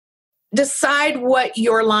decide what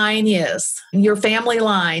your line is, your family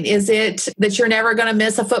line. Is it that you're never going to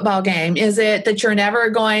miss a football game? Is it that you're never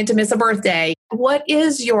going to miss a birthday? What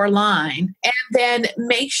is your line? And then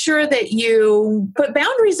make sure that you put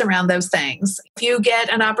boundaries around those things. If you get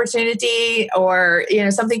an opportunity or,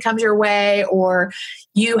 something comes your way, or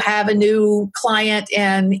you have a new client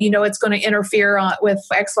and it's going to interfere with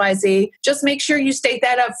XYZ, just make sure you state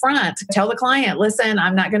that up front. Tell the client, listen,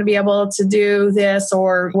 I'm not going to be able to do this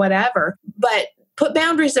or whatever, but put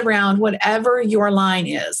boundaries around whatever your line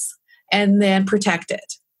is and then protect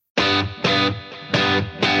it.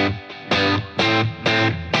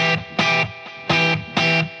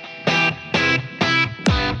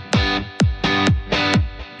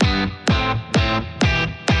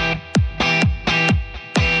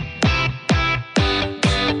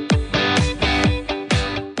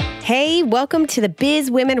 Hey, welcome to the Biz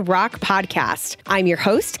Women Rock podcast. I'm your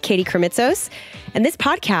host, Katie Kremitzos, and this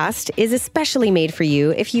podcast is especially made for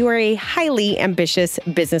you if you are a highly ambitious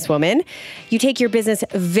businesswoman. You take your business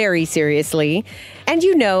very seriously, and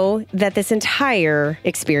you know that this entire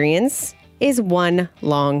experience is one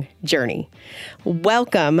long journey.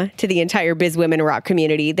 Welcome to the entire Biz Women Rock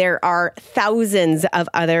community. There are thousands of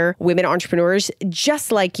other women entrepreneurs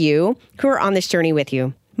just like you who are on this journey with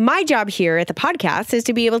you. My job here at the podcast is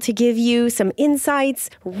to be able to give you some insights,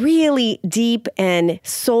 really deep and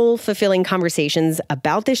soul-fulfilling conversations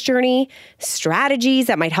about this journey, strategies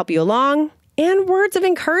that might help you along, and words of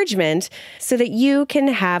encouragement so that you can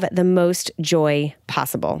have the most joy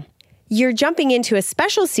possible. You're jumping into a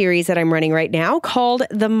special series that I'm running right now called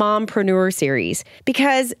the Mompreneur series,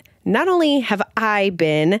 because not only have I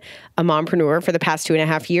been a mompreneur for the past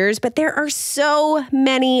 2.5 years, but there are so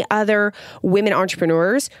many other women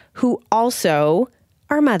entrepreneurs who also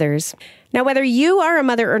are mothers. Now, whether you are a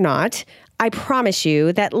mother or not, I promise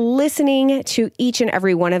you that listening to each and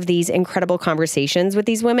every one of these incredible conversations with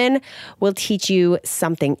these women will teach you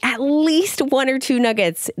something, at least one or two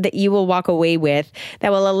nuggets that you will walk away with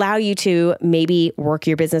that will allow you to maybe work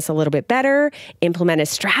your business a little bit better, implement a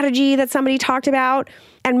strategy that somebody talked about,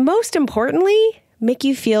 and most importantly, make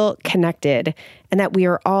you feel connected and that we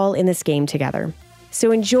are all in this game together.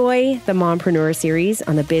 So enjoy the Mompreneur series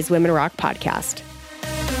on the Biz Women Rock podcast.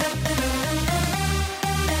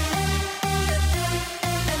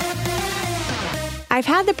 I've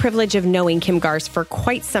had the privilege of knowing Kim Garst for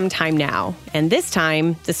quite some time now, and this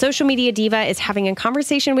time, the social media diva is having a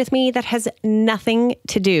conversation with me that has nothing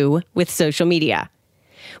to do with social media.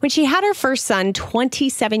 When she had her first son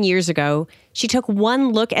 27 years ago, she took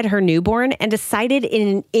one look at her newborn and decided in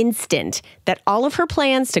an instant that all of her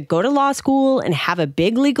plans to go to law school and have a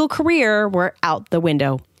big legal career were out the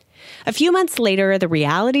window. A few months later, the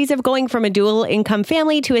realities of going from a dual income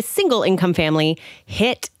family to a single income family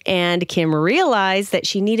hit, and Kim realized that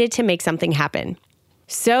she needed to make something happen.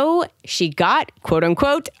 So she got, quote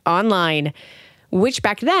unquote, online, which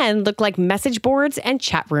back then looked like message boards and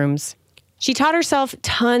chat rooms. She taught herself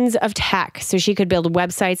tons of tech so she could build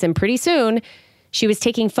websites, and pretty soon, she was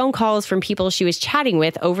taking phone calls from people she was chatting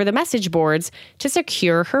with over the message boards to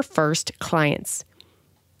secure her first clients.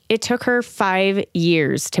 It took her 5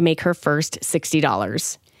 years to make her first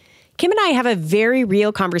 $60. Kim and I have a very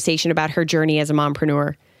real conversation about her journey as a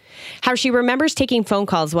mompreneur, how she remembers taking phone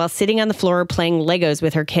calls while sitting on the floor playing Legos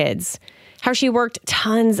with her kids, how she worked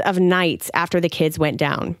tons of nights after the kids went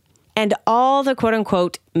down, and all the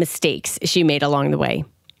quote-unquote mistakes she made along the way.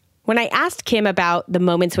 When I asked Kim about the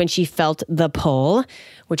moments when she felt the pull,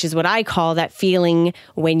 which is what I call that feeling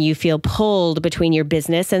when you feel pulled between your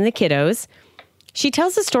business and the kiddos, she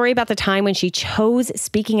tells a story about the time when she chose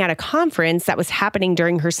speaking at a conference that was happening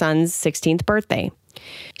during her son's 16th birthday.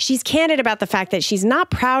 She's candid about the fact that she's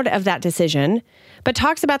not proud of that decision, but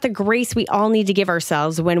talks about the grace we all need to give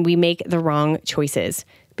ourselves when we make the wrong choices,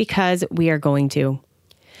 because we are going to.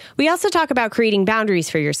 We also talk about creating boundaries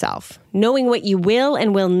for yourself, knowing what you will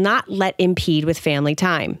and will not let impede with family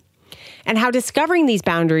time, and how discovering these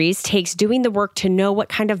boundaries takes doing the work to know what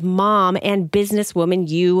kind of mom and businesswoman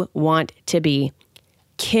you want to be.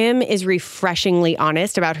 Kim is refreshingly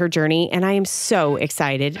honest about her journey, and I am so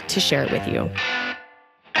excited to share it with you.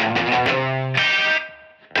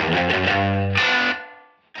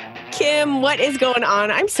 Kim, what is going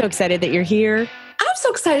on? I'm so excited that you're here. I'm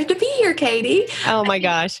so excited to be here, Katie. Oh my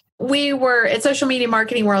gosh. We were at Social Media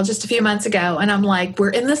Marketing World just a few months ago, and I'm like,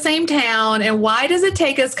 we're in the same town, and why does it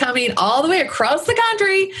take us coming all the way across the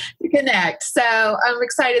country to connect? So I'm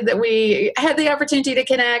excited that we had the opportunity to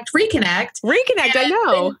reconnect. I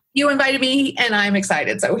know. You invited me, and I'm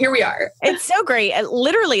excited. So here we are. It's so great.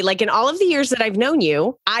 Literally, like in all of the years that I've known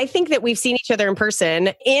you, I think that we've seen each other in person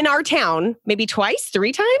in our town, maybe twice,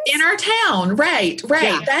 3 times. In our town. Right.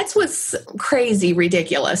 Yeah. That's what's crazy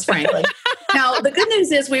ridiculous, frankly. Now, the good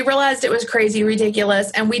news is we realized it was crazy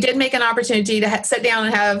ridiculous, and we did make an opportunity to sit down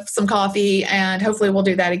and have some coffee, and hopefully we'll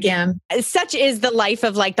do that again. Such is the life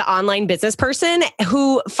of like the online business person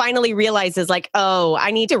who finally realizes like, oh,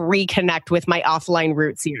 I need to reconnect with my offline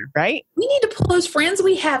roots here. Right? We need to pull those friends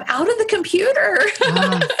we have out of the computer.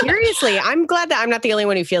 Seriously, I'm glad that I'm not the only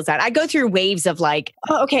one who feels that. I go through waves of like,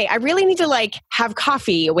 oh, okay, I really need to like have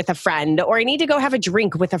coffee with a friend, or I need to go have a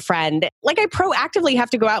drink with a friend. Like I proactively have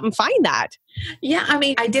to go out and find that. Yeah. I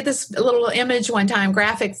mean, I did this little image one time,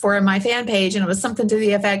 graphic for my fan page, and it was something to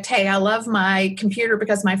the effect, hey, I love my computer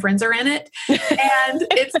because my friends are in it. And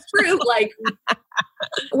it's true. Like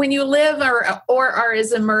when you live or are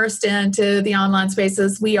as immersed into the online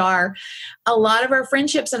spaces we are, a lot of our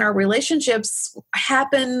friendships and our relationships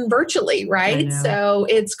happen virtually, right? So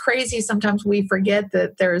it's crazy. Sometimes we forget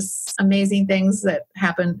that there's amazing things that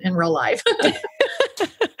happen in real life.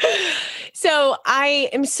 So I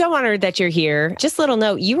am so honored that you're here. Just a little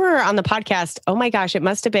note, you were on the podcast. Oh my gosh, it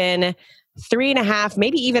must have been 3.5,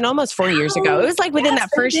 maybe even almost 4 years ago. It was like within that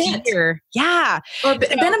first year. Yeah. Or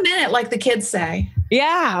been a minute, like the kids say.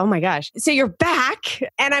 Yeah. Oh my gosh. So you're back,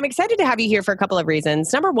 and I'm excited to have you here for a couple of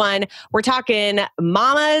reasons. Number one, we're talking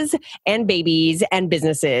mamas and babies and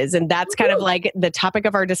businesses. And that's kind of like the topic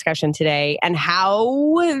of our discussion today, and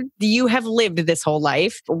how you have lived this whole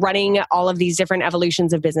life running all of these different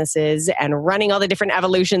evolutions of businesses and running all the different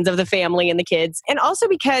evolutions of the family and the kids. And also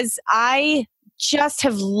because I just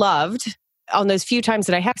have loved, on those few times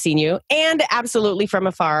that I have seen you, and absolutely from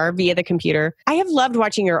afar via the computer, I have loved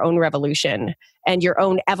watching your own revolution and your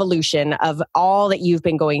own evolution of all that you've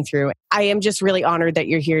been going through. I am just really honored that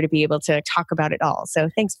you're here to be able to talk about it all. So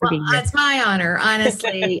thanks for being here. It's my honor,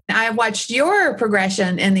 honestly. I've watched your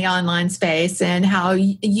progression in the online space and how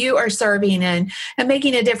you are serving and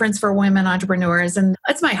making a difference for women entrepreneurs. And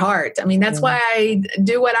that's my heart. I mean, that's why I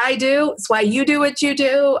do what I do. It's why you do what you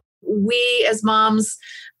do. We as moms,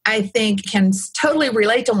 I think, can totally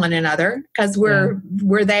relate to one another because we're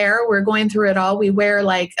there. We're going through it all. We wear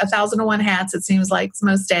like 1,001 hats, it seems like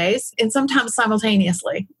most days, and sometimes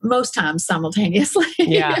simultaneously, most times simultaneously.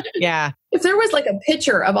 Yeah. If there was like a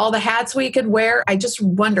picture of all the hats we could wear, I just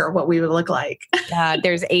wonder what we would look like.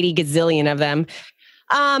 There's 80 gazillion of them.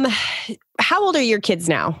 How old are your kids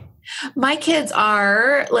now? My kids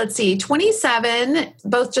are, 27,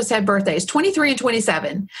 both just had birthdays, 23 and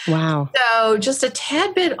 27. Wow. So just a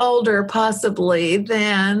tad bit older possibly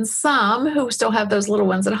than some who still have those little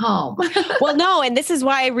ones at home. Well, no, and this is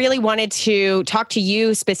why I really wanted to talk to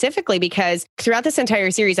you specifically, because throughout this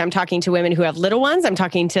entire series, I'm talking to women who have little ones. I'm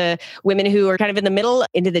talking to women who are kind of in the middle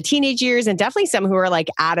into the teenage years, and definitely some who are like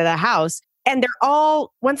out of the house. And they're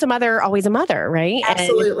all, once a mother, always a mother, right?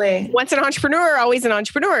 Absolutely. And once an entrepreneur, always an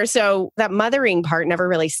entrepreneur. So that mothering part never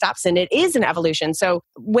really stops, and it is an evolution. So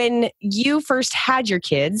when you first had your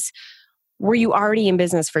kids, were you already in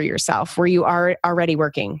business for yourself? Were you already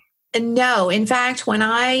working? No. In fact, when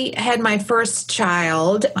I had my first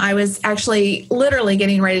child, I was actually literally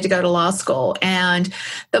getting ready to go to law school. And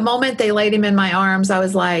the moment they laid him in my arms, I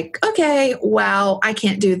was like, okay, wow, I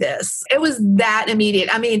can't do this. It was that immediate.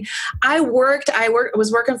 I mean, I was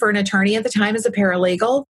working for an attorney at the time as a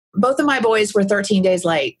paralegal. Both of my boys were 13 days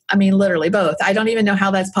late. I mean, literally both. I don't even know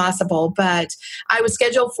how that's possible, but I was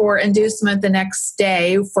scheduled for inducement the next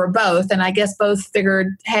day for both. And I guess both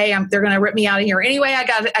figured, hey, they're going to rip me out of here anyway. I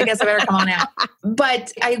guess I better come on out.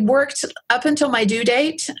 But I worked up until my due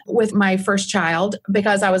date with my first child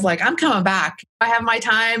because I was like, I'm coming back. I have my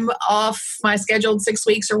time off, my scheduled 6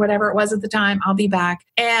 weeks or whatever it was at the time. I'll be back.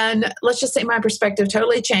 And let's just say my perspective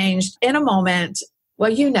totally changed in a moment.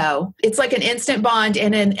 Well, it's like an instant bond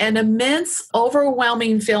and an immense,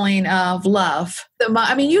 overwhelming feeling of love.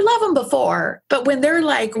 I mean, you love them before, but when they're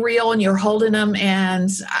like real and you're holding them, and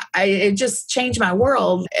it just changed my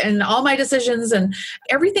world and all my decisions and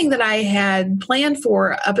everything that I had planned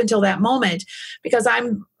for up until that moment, because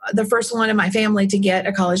I'm the first one in my family to get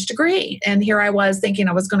a college degree. And here I was thinking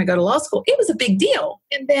I was going to go to law school. It was a big deal.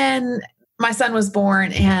 And then my son was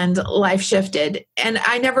born and life shifted, and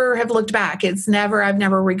I never have looked back. I've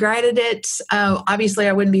never regretted it. Obviously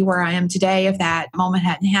I wouldn't be where I am today if that moment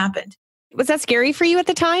hadn't happened. Was that scary for you at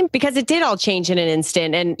the time? Because it did all change in an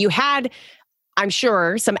instant, and you had I'm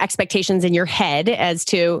sure, some expectations in your head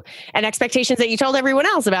and expectations that you told everyone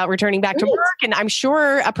else about returning back to work. And I'm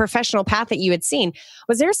sure a professional path that you had seen.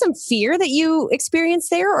 Was there some fear that you experienced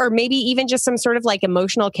there? Or maybe even just some sort of like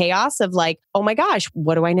emotional chaos of like, oh my gosh,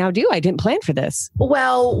 what do I now do? I didn't plan for this.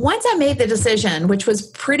 Well, once I made the decision, which was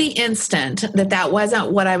pretty instant, that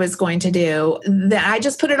wasn't what I was going to do, that I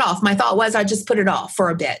just put it off. My thought was I just put it off for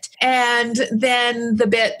a bit. And then the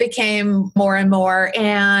bit became more and more.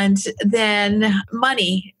 And then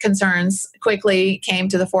money concerns quickly came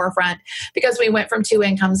to the forefront because we went from 2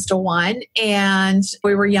 incomes to 1, and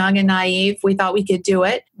we were young and naive. We thought we could do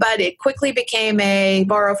it, but it quickly became a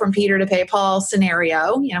borrow from Peter to pay Paul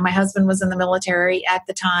scenario. My husband was in the military at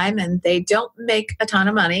the time, and they don't make a ton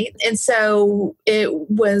of money. And so it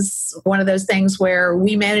was one of those things where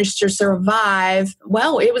we managed to survive.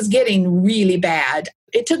 Well, it was getting really bad.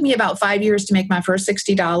 It took me about 5 years to make my first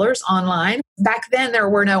 $60 online. Back then, there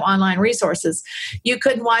were no online resources. You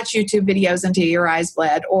couldn't watch YouTube videos until your eyes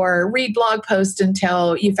bled, or read blog posts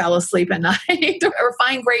until you fell asleep at night, or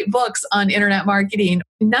find great books on internet marketing.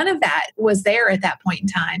 None of that was there at that point in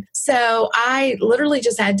time. So I literally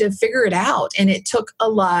just had to figure it out, and it took a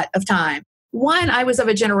lot of time. One, I was of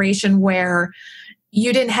a generation where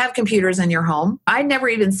you didn't have computers in your home. I'd never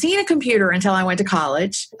even seen a computer until I went to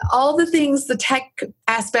college. All the things, the tech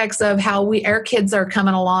aspects of how our kids are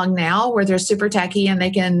coming along now, where they're super techie and they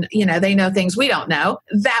can, they know things we don't know.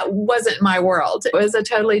 That wasn't my world. It was a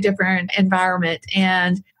totally different environment.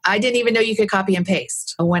 And I didn't even know you could copy and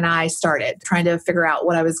paste when I started trying to figure out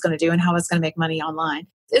what I was going to do and how I was going to make money online.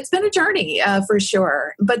 It's been a journey for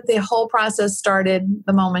sure. But the whole process started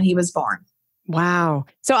the moment he was born. Wow.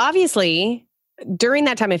 So obviously, during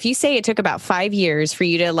that time, if you say it took about 5 years for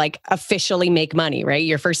you to like officially make money, right?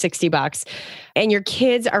 Your first $60 and your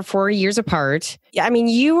kids are 4 years apart. I mean,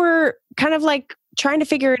 you were kind of like trying to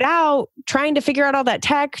figure it out, trying to figure out all that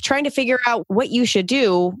tech, trying to figure out what you should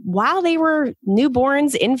do while they were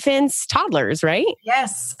newborns, infants, toddlers, right?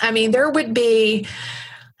 Yes. I mean, there would be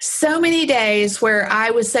so many days where I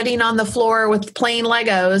was sitting on the floor with plain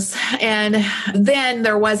Legos, and then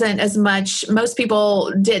there wasn't as much. Most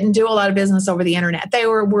people didn't do a lot of business over the internet. They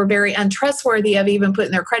were very untrustworthy of even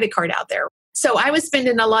putting their credit card out there. So I was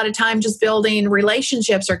spending a lot of time just building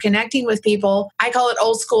relationships or connecting with people. I call it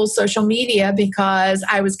old school social media because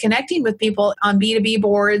I was connecting with people on B2B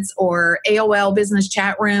boards or AOL business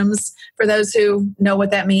chat rooms, for those who know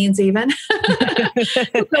what that means even.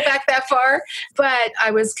 Go back that far. But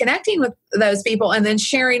I was connecting with those people and then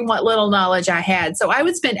sharing what little knowledge I had. So I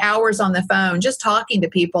would spend hours on the phone just talking to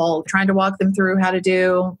people, trying to walk them through how to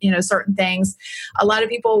do, certain things. A lot of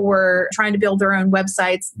people were trying to build their own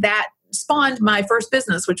websites. That spawned my first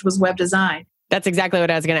business, which was web design. That's exactly what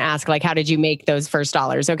I was going to ask. Like, how did you make those first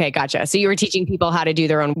dollars? Okay, gotcha. So you were teaching people how to do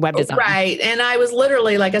their own web design. Right. And I was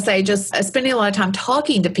literally, like I say, just spending a lot of time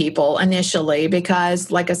talking to people initially because,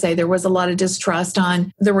 like I say, there was a lot of distrust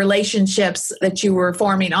on the relationships that you were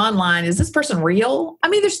forming online. Is this person real? I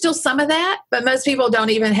mean, there's still some of that, but most people don't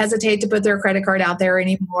even hesitate to put their credit card out there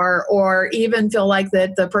anymore, or even feel like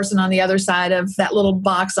that the person on the other side of that little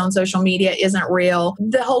box on social media isn't real.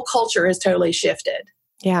 The whole culture has totally shifted.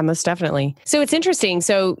 Yeah, most definitely. So it's interesting.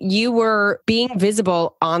 So you were being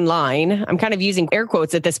visible online. I'm kind of using air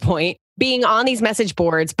quotes at this point, being on these message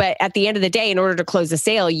boards. But at the end of the day, in order to close a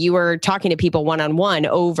sale, you were talking to people one-on-one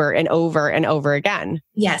over and over and over again.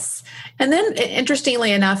 Yes. And then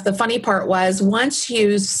interestingly enough, the funny part was once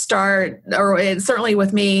you start, or certainly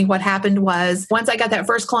with me, what happened was once I got that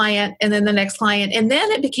first client and then the next client, and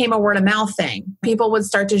then it became a word of mouth thing. People would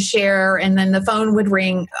start to share and then the phone would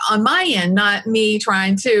ring on my end, not me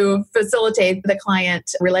trying to facilitate the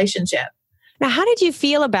client relationship. Now, how did you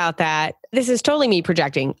feel about that? This is totally me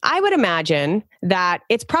projecting. I would imagine that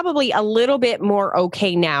it's probably a little bit more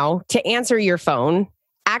okay now to answer your phone,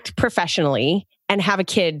 act professionally, and have a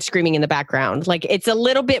kid screaming in the background. Like it's a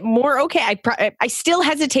little bit more okay. I still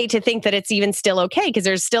hesitate to think that it's even still okay because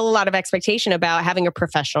there's still a lot of expectation about having a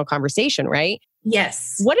professional conversation, right?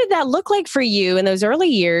 Yes. What did that look like for you in those early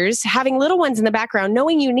years, having little ones in the background,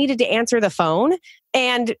 knowing you needed to answer the phone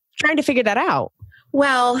and trying to figure that out?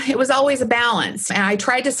 Well, it was always a balance. And I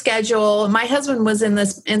tried to schedule. My husband was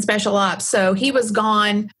in special ops, so he was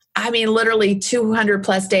gone literally 200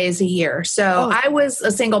 plus days a year. So I was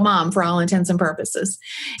a single mom for all intents and purposes.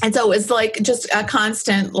 And so it's like just a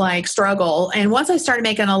constant like struggle. And once I started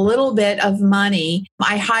making a little bit of money,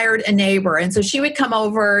 I hired a neighbor. And so she would come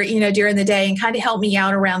over, during the day and kind of help me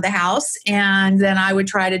out around the house. And then I would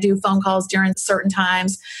try to do phone calls during certain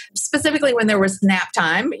times, specifically when there was nap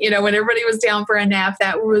time, when everybody was down for a nap,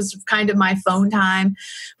 that was kind of my phone time.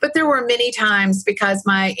 But there were many times because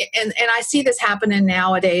and I see this happening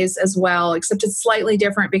nowadays as well, except it's slightly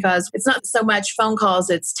different because it's not so much phone calls,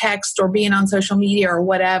 it's text or being on social media or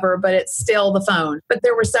whatever, but it's still the phone. But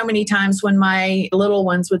there were so many times when my little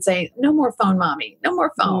ones would say, no more phone, mommy, no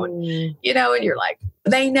more phone, and you're like,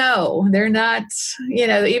 they know they're not,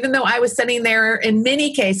 even though I was sitting there in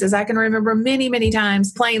many cases, I can remember many, many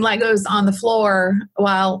times playing Legos on the floor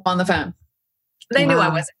while on the phone. They knew I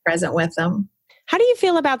wasn't present with them. How do you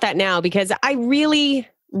feel about that now? Because I really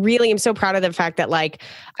am so proud of the fact that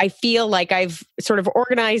I feel like I've sort of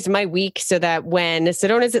organized my week so that when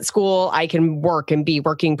Sedona's at school, I can work and be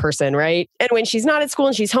working person, right? And when she's not at school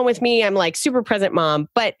and she's home with me, I'm like super present mom.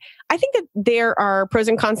 But I think that there are pros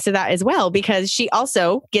and cons to that as well, because she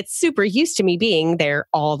also gets super used to me being there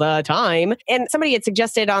all the time. And somebody had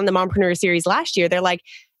suggested on the Mompreneur series last year, they're like,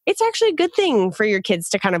 it's actually a good thing for your kids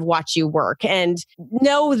to kind of watch you work and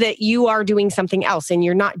know that you are doing something else and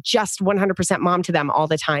you're not just 100% mom to them all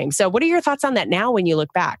the time. So what are your thoughts on that now when you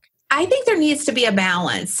look back? I think there needs to be a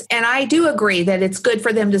balance. And I do agree that it's good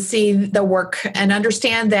for them to see the work and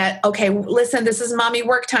understand that, okay, listen, this is mommy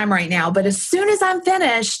work time right now. But as soon as I'm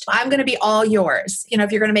finished, I'm going to be all yours. If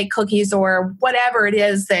you're going to make cookies or whatever it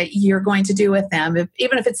is that you're going to do with them,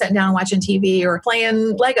 even if it's sitting down and watching TV or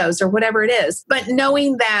playing Legos or whatever it is. But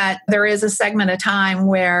knowing that there is a segment of time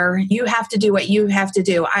where you have to do what you have to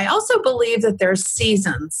do. I also believe that there's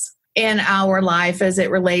seasons in our life as it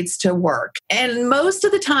relates to work. And most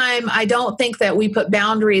of the time, I don't think that we put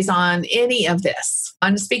boundaries on any of this.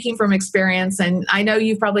 I'm speaking from experience, and I know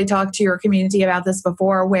you've probably talked to your community about this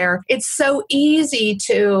before, where it's so easy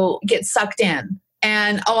to get sucked in.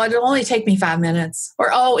 And, it'll only take me 5 minutes. Or,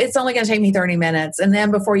 it's only going to take me 30 minutes. And then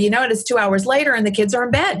before you know it, it's 2 hours later and the kids are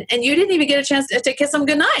in bed. And you didn't even get a chance to kiss them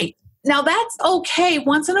goodnight. Now, that's okay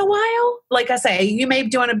once in a while. Like I say, you may be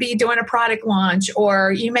doing a product launch,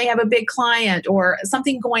 or you may have a big client or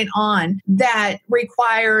something going on that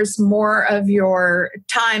requires more of your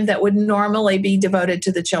time that would normally be devoted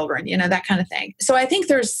to the children, that kind of thing. So I think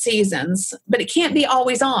there's seasons, but it can't be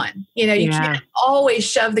always on. You can't always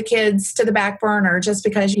shove the kids to the back burner just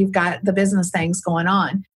because you've got the business things going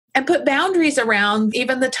on. And put boundaries around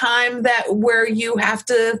even the time where you have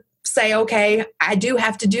to say, okay, I do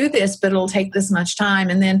have to do this, but it'll take this much time.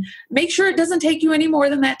 And then make sure it doesn't take you any more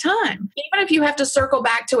than that time. Even if you have to circle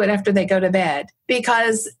back to it after they go to bed,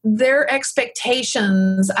 because their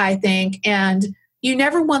expectations, I think, and you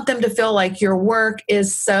never want them to feel like your work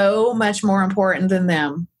is so much more important than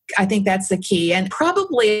them. I think that's the key. And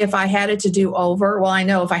probably if I had it to do over, I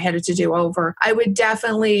know if I had it to do over, I would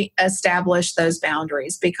definitely establish those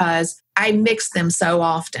boundaries, because I mixed them so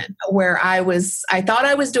often where I thought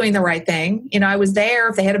I was doing the right thing. I was there.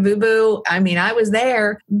 If they had a boo-boo, I was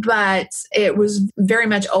there, but it was very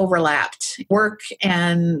much overlapped. Work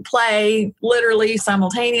and play literally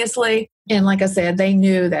simultaneously. And like I said, they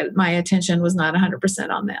knew that my attention was not 100%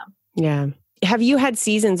 on them. Yeah. Have you had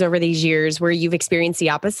seasons over these years where you've experienced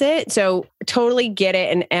the opposite? So totally get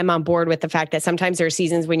it and am on board with the fact that sometimes there are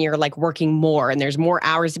seasons when you're like working more and there's more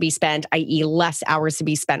hours to be spent, i.e. less hours to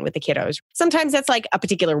be spent with the kiddos. Sometimes that's like a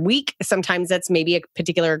particular week. Sometimes that's maybe a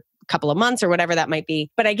particular couple of months or whatever that might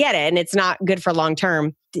be. But I get it. And it's not good for long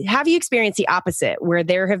term. Have you experienced the opposite, where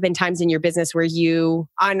there have been times in your business where you,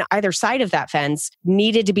 on either side of that fence,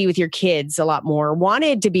 needed to be with your kids a lot more,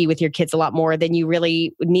 wanted to be with your kids a lot more than you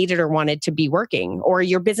really needed or wanted to be working, or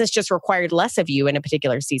your business just required less of you in a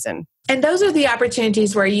particular season? And those are the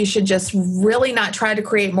opportunities where you should just really not try to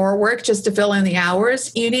create more work just to fill in the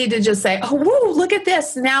hours. You need to just say, look at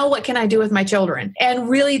this. Now what can I do with my children? And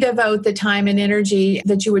really devote the time and energy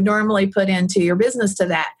that you would normally put into your business to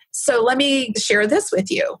that. So let me share this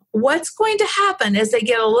with you. What's going to happen as they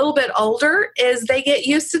get a little bit older is they get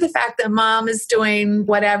used to the fact that mom is doing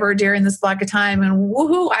whatever during this block of time, and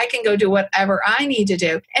woohoo, I can go do whatever I need to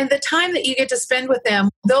do. And the time that you get to spend with them,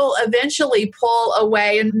 they'll eventually pull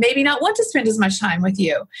away and maybe not want to spend as much time with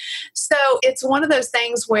you. So it's one of those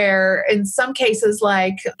things where in some cases,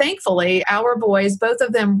 like thankfully, our boys, both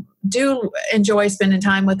of them do enjoy spending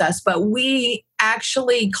time with us, but we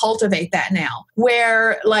actually cultivate that now,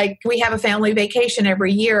 where like we have a family vacation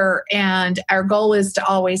every year and our goal is to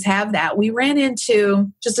always have that. We ran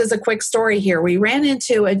into, just as a quick story here, we ran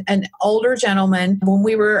into an older gentleman when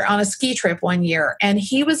we were on a ski trip one year, and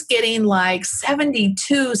he was getting like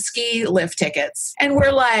 72 ski lift tickets. And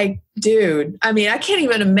we're like, dude, I mean, I can't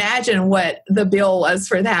even imagine what the bill was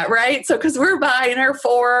for that, right? So, because we're buying our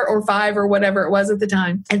 4 or 5 or whatever it was at the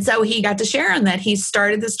time. And so he got to share on that. He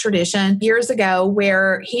started this tradition years ago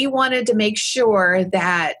where he wanted to make sure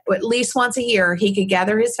that at least once a year he could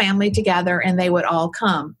gather his family together and they would all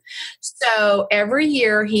come. So every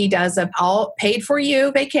year he does an all paid for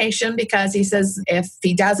you vacation because he says, if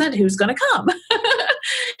he doesn't, who's going to come?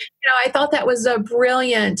 I thought that was a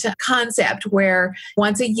brilliant concept where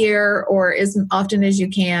once a year or as often as you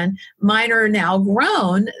can, mine are now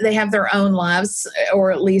grown. They have their own lives,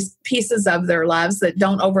 or at least pieces of their lives that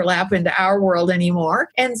don't overlap into our world anymore.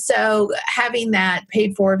 And so having that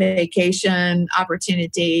paid for vacation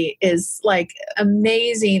opportunity is like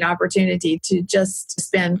amazing opportunity to just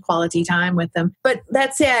spend quality time with them. But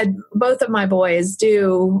that said, both of my boys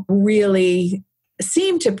do really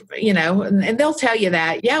seem to, and they'll tell you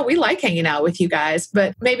that, yeah, we like hanging out with you guys,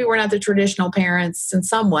 but maybe we're not the traditional parents in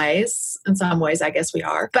some ways. In some ways, I guess we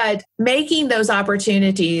are. But making those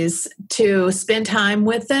opportunities to spend time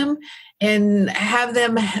with them and have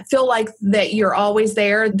them feel like that you're always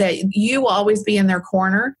there, that you will always be in their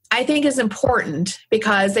corner, I think is important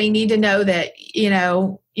because they need to know that,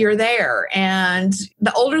 you're there. And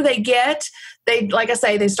the older they get, like I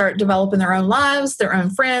say, they start developing their own lives, their own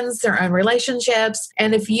friends, their own relationships.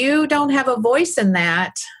 And if you don't have a voice in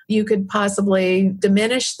that, you could possibly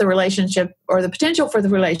diminish the relationship or the potential for the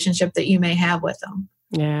relationship that you may have with them.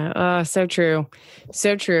 Yeah. So true.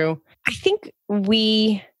 So true. I think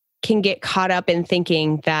we can get caught up in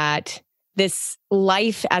thinking that this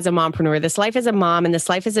life as a mompreneur, this life as a mom, and this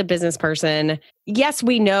life as a business person, yes,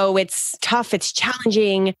 we know it's tough, it's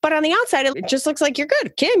challenging, but on the outside, it just looks like you're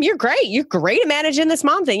good. Kim, you're great. You're great at managing this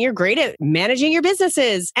mom thing. You're great at managing your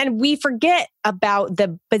businesses. And we forget about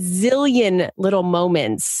the bazillion little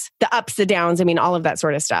moments, the ups, the downs, all of that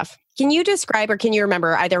sort of stuff. Can you describe or can you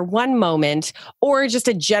remember either one moment or just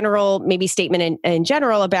a general maybe statement in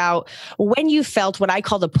general about when you felt what I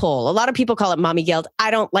call the pull? A lot of people call it mommy guilt.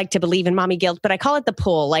 I don't like to believe in mommy guilt, but I call it the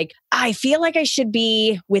pull. Like, I feel like I should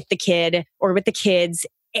be with the kid or with the kids,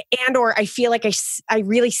 and or I feel like I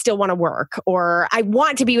really still want to work, or I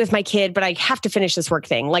want to be with my kid, but I have to finish this work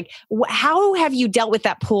thing. Like, how have you dealt with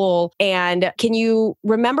that pull? And can you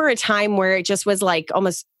remember a time where it just was like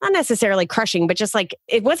almost not necessarily crushing, but just like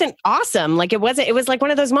it wasn't awesome? Like it was like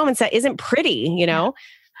one of those moments that isn't pretty, Well,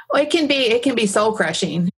 it can be soul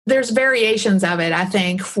crushing. There's variations of it, I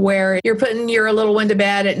think, where you're putting your little one to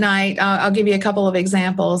bed at night. I'll give you a couple of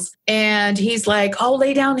examples. And he's like, oh,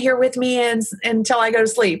 lay down here with me until I go to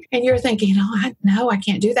sleep. And you're thinking, no, I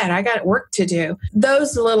can't do that. I got work to do.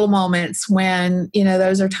 Those little moments when,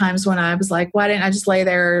 those are times when I was like, why didn't I just lay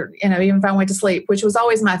there, even if I went to sleep, which was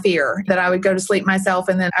always my fear, that I would go to sleep myself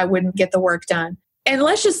and then I wouldn't get the work done. And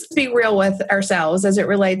let's just be real with ourselves as it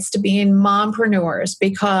relates to being mompreneurs,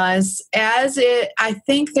 because I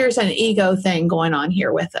think there's an ego thing going on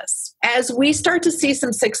here with us. As we start to see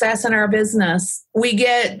some success in our business, we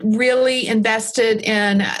get really invested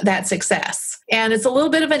in that success. And it's a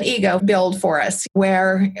little bit of an ego build for us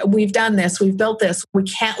where we've done this, we've built this, we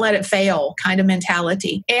can't let it fail kind of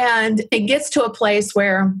mentality. And it gets to a place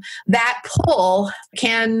where that pull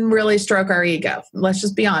can really stroke our ego. Let's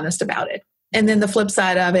just be honest about it. And then the flip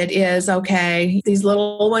side of it is, okay, these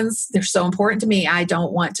little ones, they're so important to me. I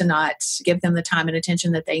don't want to not give them the time and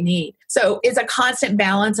attention that they need. So it's a constant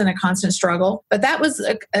balance and a constant struggle. But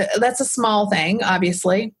that's a small thing,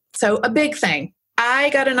 obviously. So a big thing.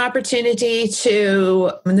 I got an opportunity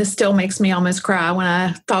and this still makes me almost cry when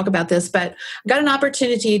I talk about this, but I got an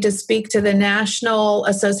opportunity to speak to the National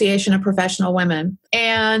Association of Professional Women.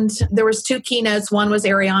 And there was 2 keynotes. One was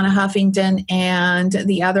Arianna Huffington and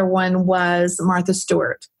the other one was Martha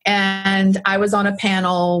Stewart. And I was on a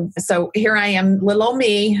panel. So here I am, little old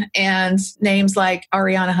me, and names like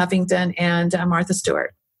Arianna Huffington and Martha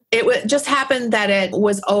Stewart. It just happened that it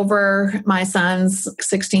was over my son's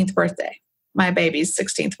 16th birthday. My baby's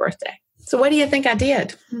 16th birthday. So what do you think I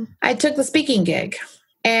did? I took the speaking gig.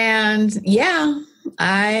 And yeah,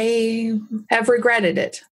 I have regretted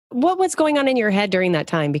it. What was going on in your head during that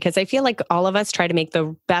time? Because I feel like all of us try to make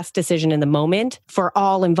the best decision in the moment for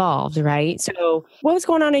all involved, right? So what was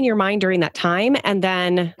going on in your mind during that time? And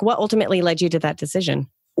then what ultimately led you to that decision?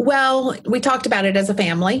 Well, we talked about it as a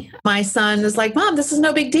family. My son is like, Mom, this is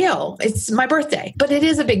no big deal. It's my birthday. But it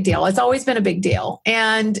is a big deal. It's always been a big deal.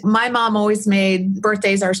 And my mom always made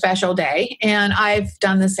birthdays our special day. And I've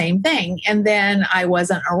done the same thing. And then I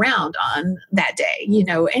wasn't around on that day,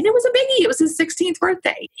 and it was a biggie. It was his 16th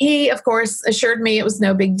birthday. He, of course, assured me it was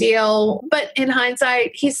no big deal. But in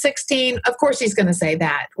hindsight, he's 16. Of course, he's going to say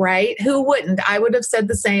that, right? Who wouldn't? I would have said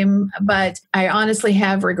the same, but I honestly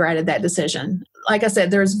have regretted that decision. Like I said,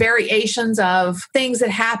 there's variations of things that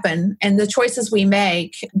happen and the choices we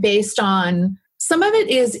make based on, some of it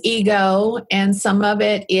is ego and some of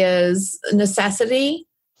it is necessity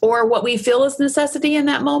or what we feel is necessity in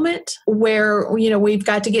that moment where, we've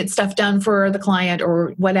got to get stuff done for the client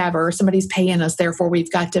or whatever. Somebody's paying us, therefore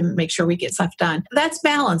we've got to make sure we get stuff done. That's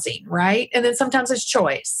balancing, right? And then sometimes it's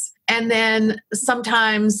choice. And then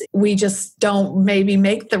sometimes we just don't maybe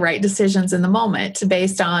make the right decisions in the moment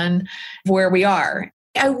based on where we are.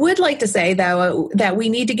 I would like to say, though, that we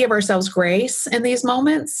need to give ourselves grace in these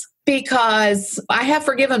moments because I have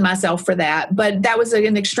forgiven myself for that. But that was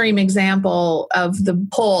an extreme example of the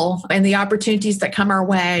pull and the opportunities that come our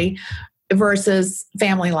way versus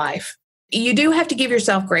family life. You do have to give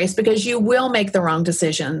yourself grace because you will make the wrong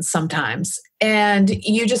decisions sometimes. And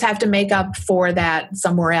you just have to make up for that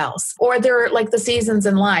somewhere else. Or there are like the seasons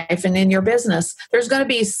in life and in your business, there's going to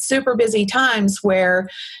be super busy times where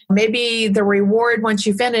maybe the reward once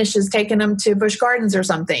you finish is taking them to Busch Gardens or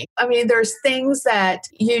something. I mean, there's things that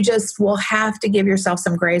you just will have to give yourself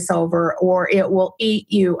some grace over or it will eat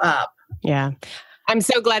you up. Yeah. I'm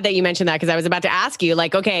so glad that you mentioned that because I was about to ask you,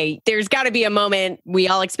 okay, there's got to be a moment, we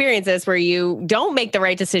all experience this, where you don't make the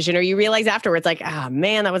right decision or you realize afterwards,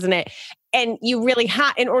 man, that wasn't it. And you really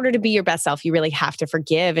have, in order to be your best self, you really have to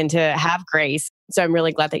forgive and to have grace. So I'm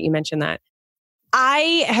really glad that you mentioned that.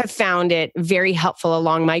 I have found it very helpful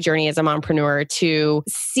along my journey as a mompreneur to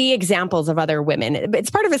see examples of other women. It's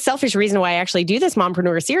part of a selfish reason why I actually do this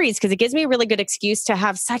Mompreneur series, because it gives me a really good excuse to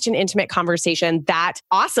have such an intimate conversation that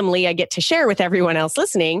awesomely I get to share with everyone else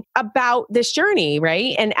listening about this journey,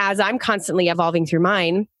 right? And as I'm constantly evolving through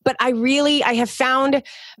mine, but I have found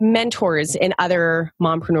mentors in other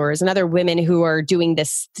mompreneurs and other women who are doing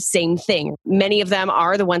this same thing. Many of them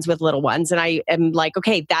are the ones with little ones. And I am like,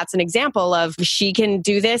 okay, that's an example of she can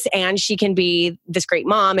do this and she can be this great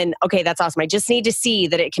mom. And okay, that's awesome. I just need to see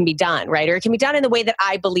that it can be done, right? Or it can be done in the way that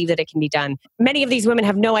I believe that it can be done. Many of these women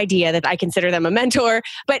have no idea that I consider them a mentor,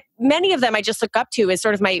 but many of them I just look up to as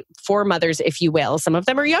sort of my foremothers, if you will. Some of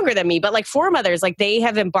them are younger than me, but like foremothers, like they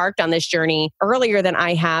have embarked on this journey earlier than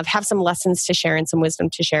I have some lessons to share and some wisdom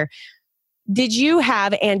to share. Did you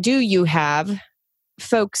have and do you have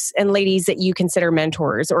folks and ladies that you consider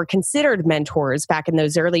mentors or considered mentors back in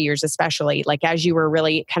those early years, especially like as you were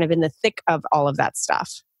really kind of in the thick of all of that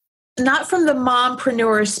stuff? Not from the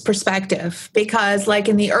mompreneur's perspective, because like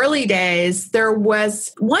in the early days, there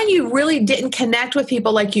was one, you really didn't connect with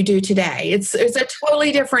people like you do today. It's a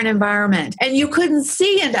totally different environment and you couldn't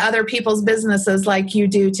see into other people's businesses like you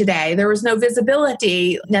do today. There was no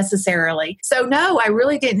visibility necessarily. So no, I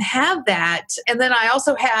really didn't have that. And then I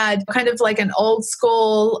also had kind of like an old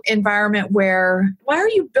school environment where, why are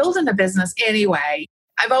you building a business anyway?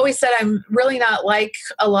 I've always said I'm really not like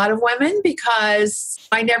a lot of women because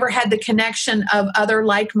I never had the connection of other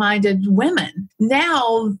like-minded women.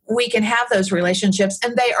 Now we can have those relationships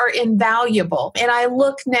and they are invaluable. And I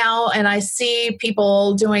look now and I see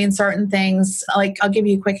people doing certain things. Like I'll give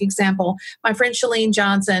you a quick example. My friend Shalene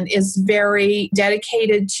Johnson is very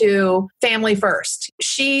dedicated to family first.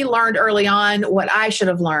 She learned early on what I should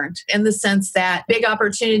have learned in the sense that big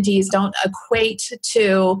opportunities don't equate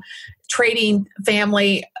to trading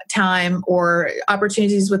family time or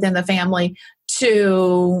opportunities within the family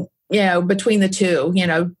to, between the two,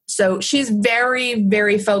 So she's very,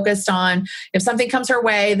 very focused on if something comes her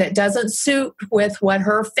way that doesn't suit with what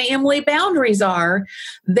her family boundaries are,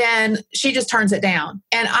 then she just turns it down.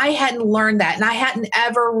 And I hadn't learned that. And I hadn't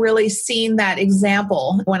ever really seen that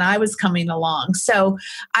example when I was coming along. So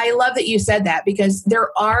I love that you said that because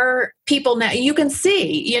there are people now you can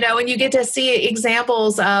see, and you get to see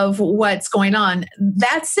examples of what's going on.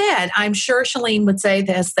 That said, I'm sure Shalene would say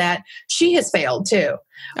this, that she has failed too.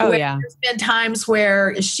 Oh, yeah. There's been times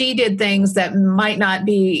where she did things that might not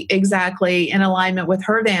be exactly in alignment with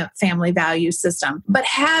her family value system. But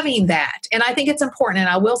having that, and I think it's important, and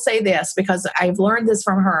I will say this because I've learned this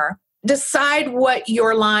from her, decide what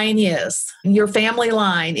your line is, your family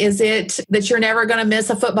line. Is it that you're never going to miss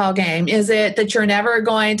a football game? Is it that you're never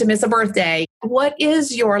going to miss a birthday? What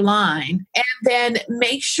is your line? And then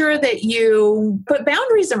make sure that you put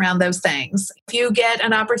boundaries around those things. If you get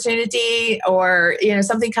an opportunity or,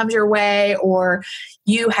 something comes your way or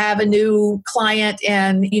you have a new client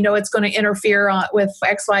and you know it's going to interfere with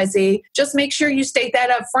XYZ, just make sure you state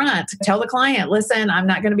that up front. Tell the client, listen, I'm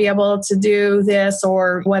not going to be able to do this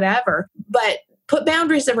or whatever, but put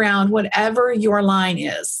boundaries around whatever your line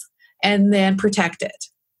is and then protect it.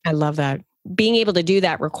 I love that. Being able to do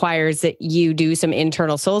that requires that you do some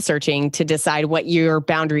internal soul searching to decide what your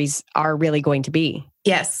boundaries are really going to be.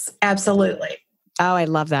 Yes, absolutely. Oh, I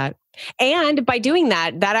love that. And by doing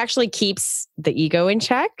that, that actually keeps the ego in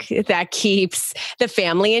check. That keeps the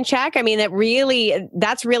family in check. I mean,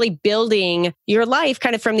 that's really building your life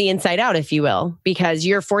kind of from the inside out, if you will, because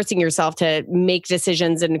you're forcing yourself to make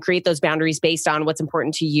decisions and create those boundaries based on what's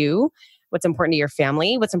important to you, what's important to your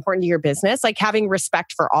family, what's important to your business, like having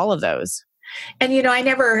respect for all of those. And, you know,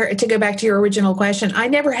 to go back to your original question, I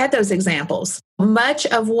never had those examples. Much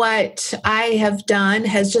of what I have done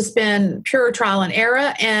has just been pure trial and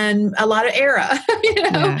error and a lot of error, you know?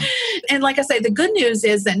 Yeah. And like I say, the good news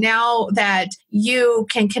is that now that you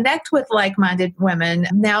can connect with like-minded women,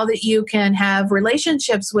 now that you can have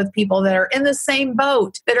relationships with people that are in the same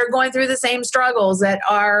boat, that are going through the same struggles, that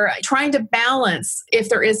are trying to balance, if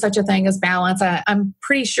there is such a thing as balance. I'm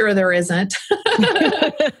pretty sure there isn't.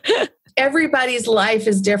 Everybody's life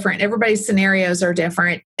is different. Everybody's scenarios are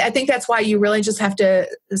different. I think that's why you really just have to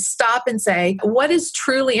stop and say, what is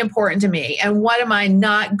truly important to me? And what am I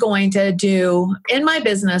not going to do in my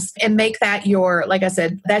business? And make that like I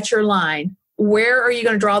said, that's your line. Where are you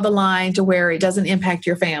going to draw the line to where it doesn't impact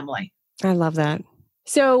your family? I love that.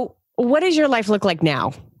 So what does your life look like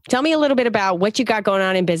now? Tell me a little bit about what you got going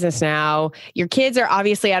on in business now. Your kids are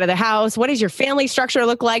obviously out of the house. What does your family structure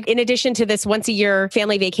look like in addition to this once a year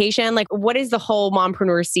family vacation? Like, what is the whole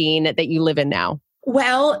mompreneur scene that you live in now?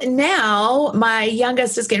 Well, now my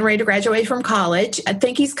youngest is getting ready to graduate from college. I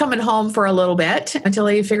think he's coming home for a little bit until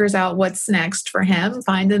he figures out what's next for him,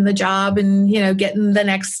 finding the job and, you know, getting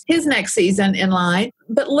his next season in line.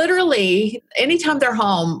 But literally, anytime they're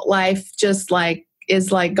home, life just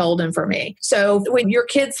is like golden for me. So when your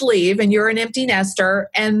kids leave and you're an empty nester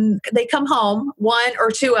and they come home, one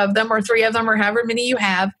or two of them or three of them or however many you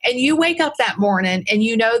have, and you wake up that morning and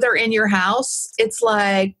you know they're in your house, it's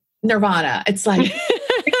like nirvana. It's like,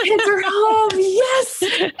 the kids are home. Yes.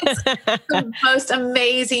 It's the most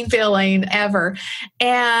amazing feeling ever.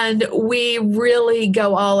 And we really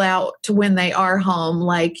go all out to when they are home.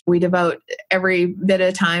 Like we devote every bit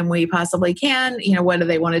of time we possibly can. You know, what do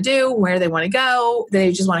they want to do? Where do they want to go? Do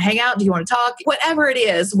they just want to hang out? Do you want to talk? Whatever it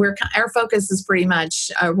is, our focus is pretty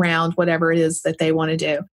much around whatever it is that they want to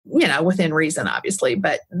do. You know, within reason, obviously,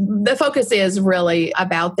 but the focus is really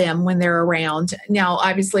about them when they're around. Now,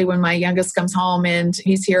 obviously, when my youngest comes home and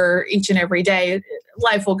he's here each and every day,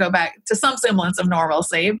 life will go back to some semblance of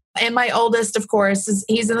normalcy. And my oldest, of course,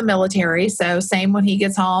 he's in the military. So same when he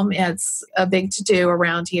gets home, it's a big to-do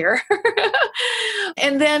around here.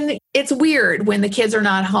 And then it's weird when the kids are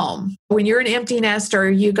not home. When you're an empty nester,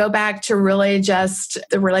 you go back to really just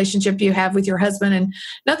the relationship you have with your husband, and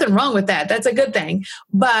nothing wrong with that. That's a good thing.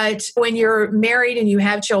 But when you're married and you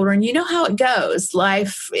have children, you know how it goes.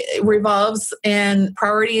 Life revolves and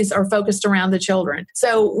priorities are focused around the children.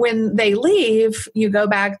 So when they leave, you go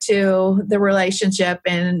back to the relationship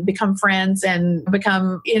and become friends and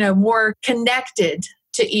become, you know, more connected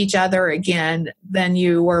to each other again than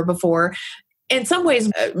you were before. In some ways,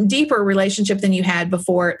 a deeper relationship than you had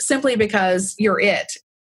before, simply because you're it.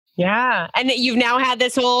 Yeah. And you've now had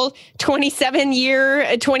this whole 23-year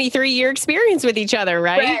experience with each other,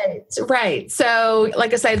 right? Right. So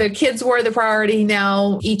like I say, the kids were the priority.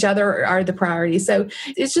 Now each other are the priority. So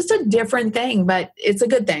it's just a different thing, but it's a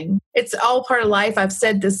good thing. It's all part of life. I've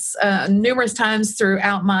said this numerous times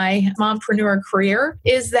throughout my mompreneur career,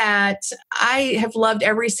 is that I have loved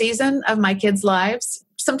every season of my kids' lives.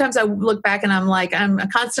 Sometimes I look back and I'm like, I'm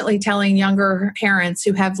constantly telling younger parents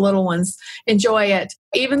who have little ones, enjoy it.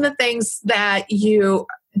 Even the things that you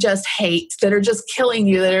just hate, that are just killing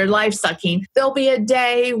you, that are life-sucking, there'll be a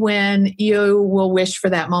day when you will wish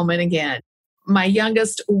for that moment again. My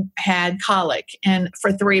youngest had colic, and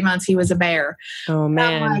for 3 months he was a bear. Oh,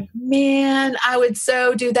 man. I'm like, man, I would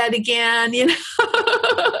so do that again, you know?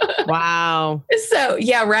 Wow. So,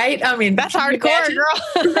 yeah, right? I mean, that's hardcore,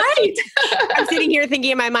 girl. Right. I'm sitting here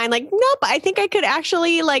thinking in my mind, like, nope, I think I could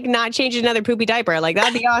actually like not change another poopy diaper. Like,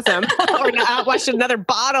 that'd be awesome. Or not wash another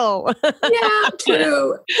bottle. Yeah,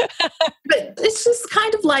 true. But it's just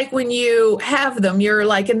kind of like when you have them, you're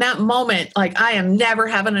like in that moment, like, I am never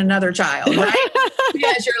having another child, right?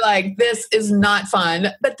 Because you're like, this is not fun.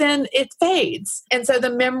 But then it fades. And so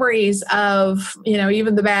the memories of, you know,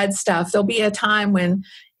 even the bad stuff, there'll be a time when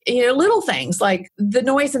little things like the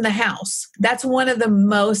noise in the house. That's one of the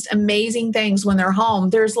most amazing things when they're home.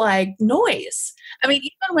 There's like noise. I mean,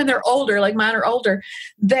 even when they're older, like mine are older,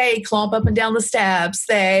 they clomp up and down the steps.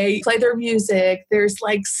 They play their music. There's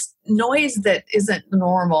like noise that isn't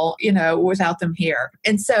normal, without them here.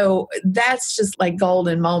 And so that's just like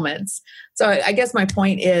golden moments. So I guess my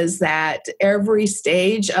point is that every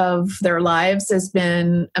stage of their lives has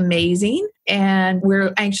been amazing. And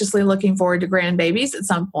we're anxiously looking forward to grandbabies at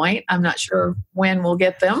some point. I'm not sure when we'll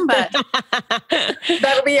get them, but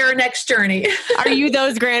that'll be our next journey. Are you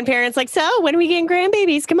those grandparents like, so when are we getting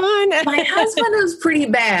grandbabies? Come on. My husband is pretty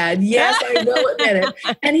bad. Yes, I will admit it.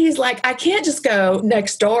 And he's like, I can't just go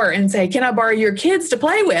next door and say, can I borrow your kids to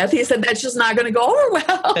play with? He said, that's just not going to go over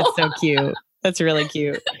well. That's so cute. That's really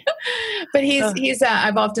cute. But he's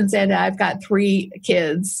I've often said I've got 3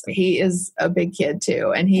 kids. He is a big kid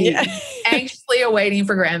too. And he's anxiously awaiting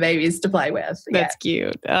for grandbabies to play with. That's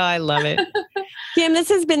cute. Oh, I love it. Kim, this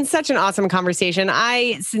has been such an awesome conversation.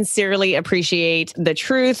 I sincerely appreciate the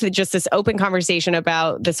truth, just this open conversation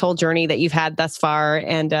about this whole journey that you've had thus far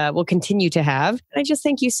and will continue to have. I just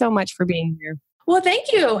thank you so much for being here. Well,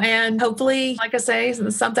 thank you. And hopefully, like I say,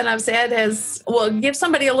 something I've said will give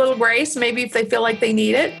somebody a little grace, maybe if they feel like they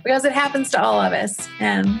need it, because it happens to all of us.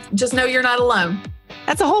 And just know you're not alone.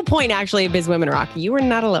 That's the whole point, actually, of Biz Women Rock. You are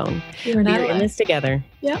not alone. You're not alone. alone. In this together.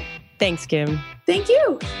 Yep. Thanks, Kim. Thank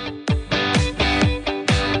you.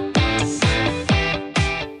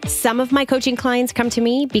 Some of my coaching clients come to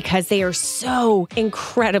me because they are so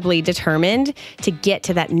incredibly determined to get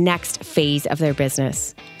to that next phase of their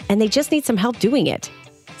business, and they just need some help doing it.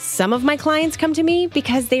 Some of my clients come to me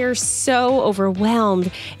because they are so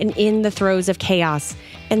overwhelmed and in the throes of chaos,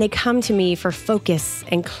 and they come to me for focus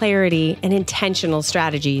and clarity and intentional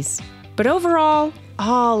strategies. But overall,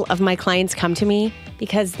 all of my clients come to me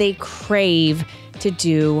because they crave to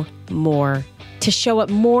do more, to show up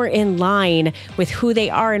more in line with who they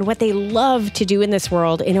are and what they love to do in this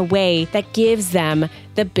world in a way that gives them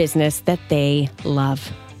the business that they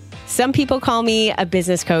love. Some people call me a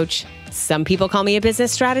business coach. Some people call me a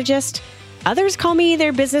business strategist. Others call me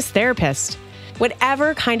their business therapist.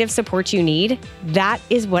 Whatever kind of support you need, that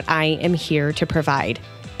is what I am here to provide.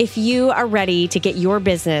 If you are ready to get your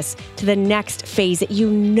business to the next phase that you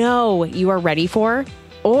know you are ready for,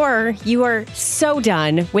 or you are so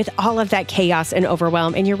done with all of that chaos and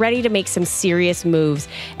overwhelm and you're ready to make some serious moves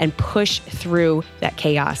and push through that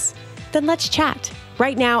chaos, then let's chat.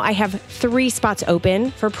 Right now, I have 3 spots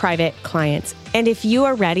open for private clients. And if you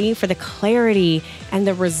are ready for the clarity and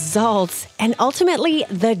the results and ultimately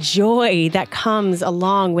the joy that comes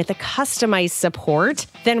along with the customized support,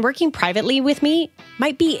 then working privately with me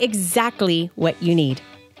might be exactly what you need.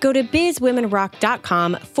 Go to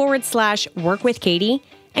bizwomenrock.com/workwithkatie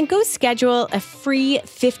and go schedule a free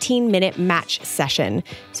 15-minute match session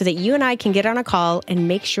so that you and I can get on a call and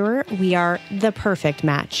make sure we are the perfect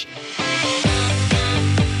match.